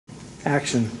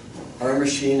Action. Our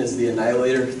machine is the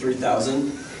Annihilator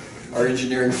 3000. Our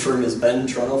engineering firm is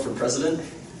Trunnel For President.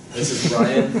 This is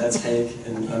Brian, that's Hank,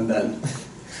 and I'm Ben.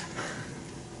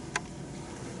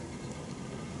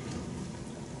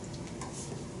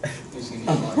 Can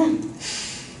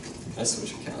I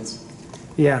switch accounts?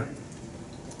 Yeah.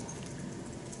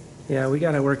 Yeah, we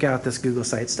got to work out this Google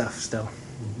Site stuff still.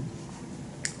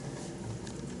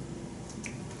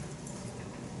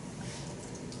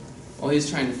 While he's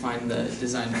trying to find the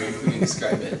design brief, we can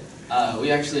describe it.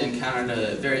 We actually encountered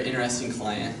a very interesting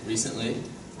client recently.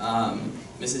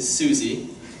 Mrs. Susie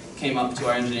came up to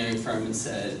our engineering firm and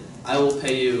said, I will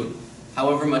pay you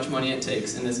however much money it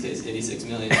takes, in this case $86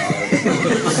 million,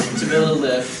 to build a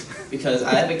lift because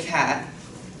I have a cat,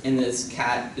 and this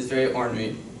cat is very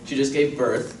ornery. She just gave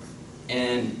birth,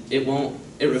 and it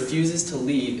refuses to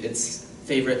leave its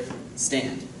favorite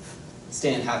stand.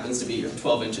 Stand happens to be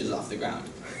 12 inches off the ground.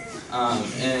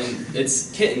 And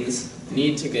its kittens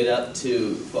need to get up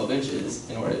to 12 inches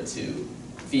in order to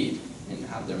feed and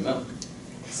have their milk.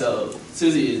 So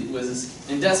Susie was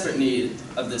in desperate need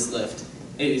of this lift,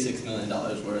 $86 million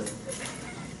worth.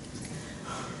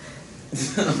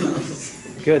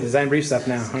 Good, design brief stuff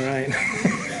now, all right.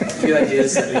 A few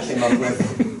ideas that we came up with.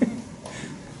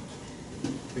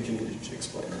 We can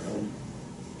explain our own.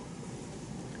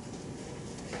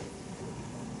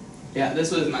 Yeah,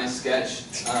 this was my sketch.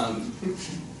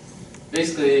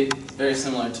 Basically, very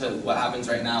similar to what happens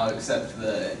right now, except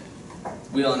the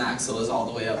wheel and axle is all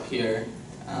the way up here,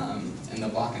 and the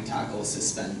block and tackle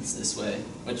suspends this way,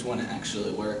 which wouldn't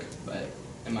actually work, but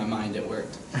in my mind it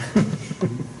worked.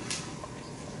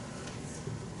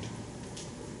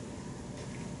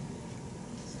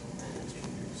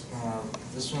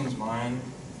 This one's mine.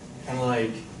 Kind of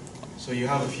like, so you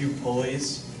have a few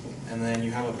pulleys, and then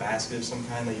you have a basket of some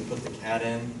kind that you put the cat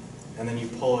in, and then you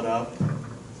pull it up,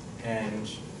 and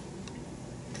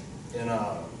in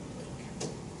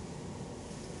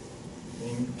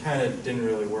it kind of didn't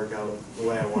really work out the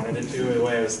way I wanted it to, the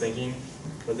way I was thinking.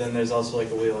 But then there's also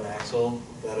like a wheel and axle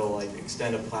that'll like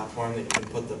extend a platform that you can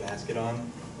put the basket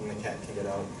on, and the cat can get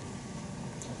out.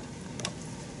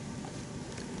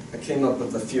 I came up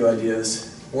with a few ideas.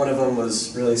 One of them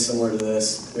was really similar to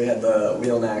this. We had the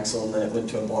wheel and axle, and then it went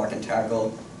to a block and tackle,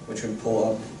 which would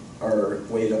pull up our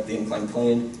weight up the inclined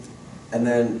plane. And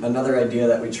then another idea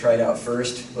that we tried out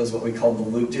first was what we called the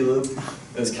loop-de-loop.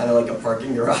 It was kind of like a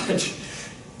parking garage.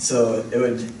 So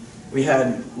we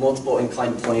had multiple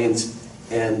inclined planes,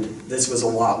 and this was a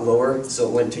lot lower, so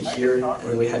it went to here,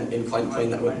 and we had an inclined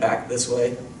plane that went back this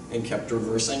way and kept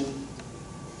reversing.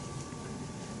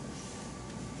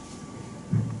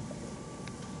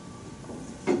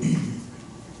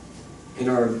 In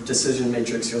our decision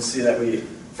matrix, you'll see that we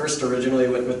first originally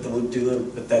went with the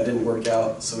loop-de-loop, but that didn't work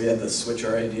out, so we had to switch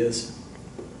our ideas.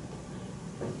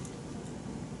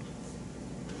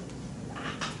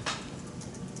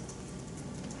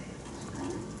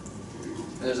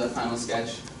 There's our final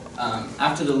sketch.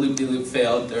 After the loop-de-loop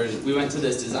failed, we went to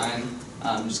this design,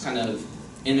 just kind of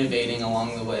innovating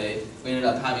along the way. We ended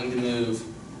up having to move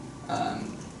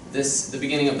the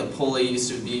beginning of the pulley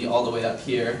used to be all the way up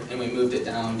here, and we moved it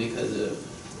down because of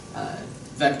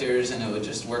vectors, and it would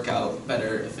just work out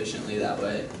better efficiently that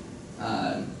way.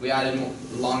 We added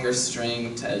longer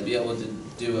string to be able to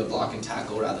do a block and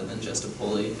tackle rather than just a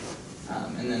pulley,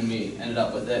 and then we ended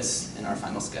up with this in our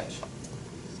final sketch.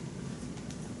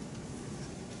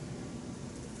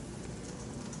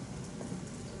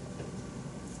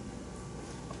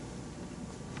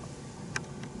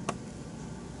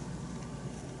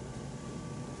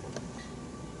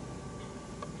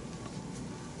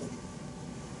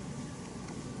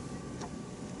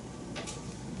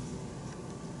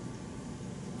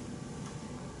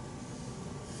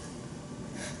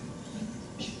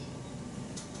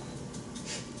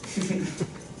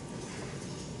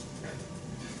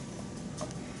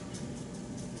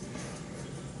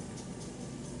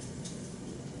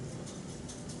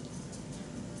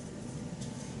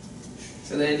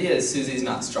 So the idea is Susie's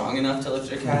not strong enough to lift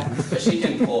her cat, but she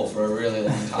can pull for a really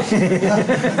long time. I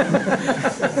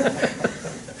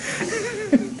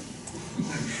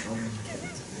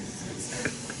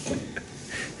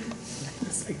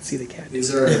can see the cat.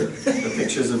 These are the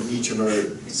pictures of each of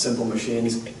our simple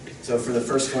machines. So for the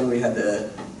first one, we had the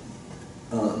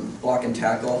block and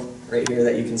tackle right here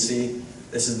that you can see.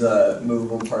 This is the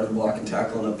movable part of the block and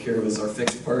tackle, and up here was our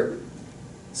fixed part.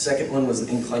 Second one was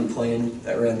the inclined plane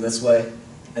that ran this way.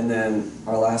 And then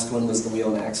our last one was the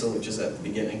wheel and axle, which is at the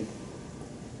beginning.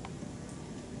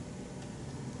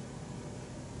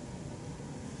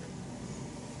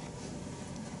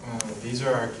 These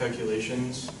are our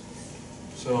calculations.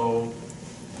 So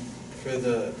for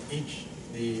the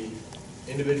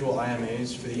individual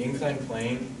IMAs, for the inclined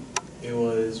plane, it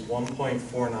was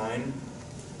 1.49.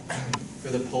 For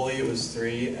the pulley, it was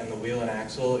 3, and the wheel and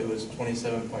axle, it was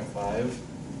 27.5.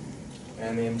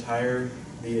 And the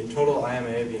total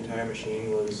IMA of the entire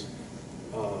machine was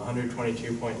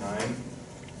 122.9,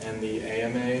 and the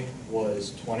AMA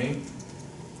was 20,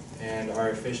 and our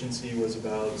efficiency was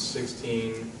about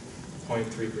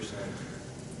 16.3%.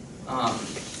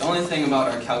 The only thing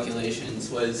about our calculations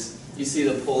was, you see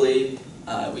the pulley,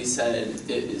 we said it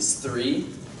is 3,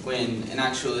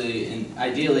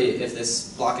 ideally, if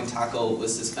this block and tackle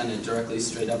was suspended directly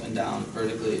straight up and down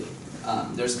vertically,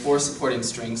 there's 4 supporting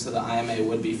strings, so the IMA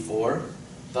would be 4.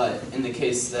 But in the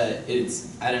case that it's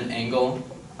at an angle,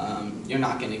 you're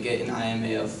not going to get an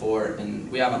IMA of 4,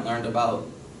 and we haven't learned about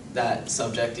that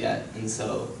subject yet, and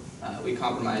so we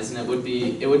compromised, and it would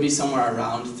be somewhere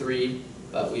around 3,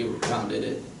 but we rounded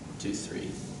it to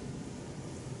 3.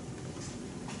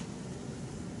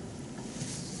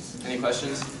 Any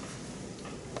questions?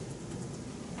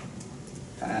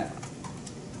 Pat?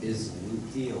 Is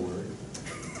loopy a word?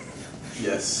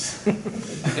 Yes.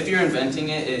 If you're inventing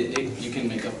it, you can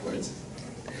make up words.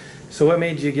 So what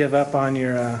made you give up on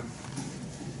your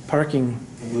parking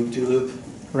Loop-de-loop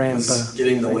ramp? was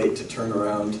getting the weight to turn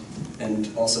around and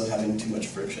also having too much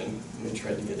friction. We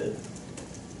tried to get it.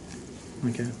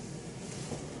 Okay.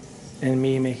 And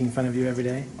me making fun of you every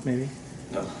day, maybe?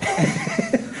 No.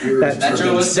 That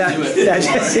drove us to do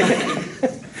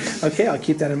it. Okay, I'll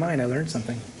keep that in mind. I learned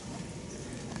something.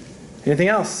 Anything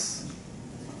else?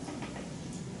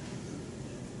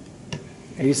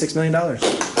 $86 million.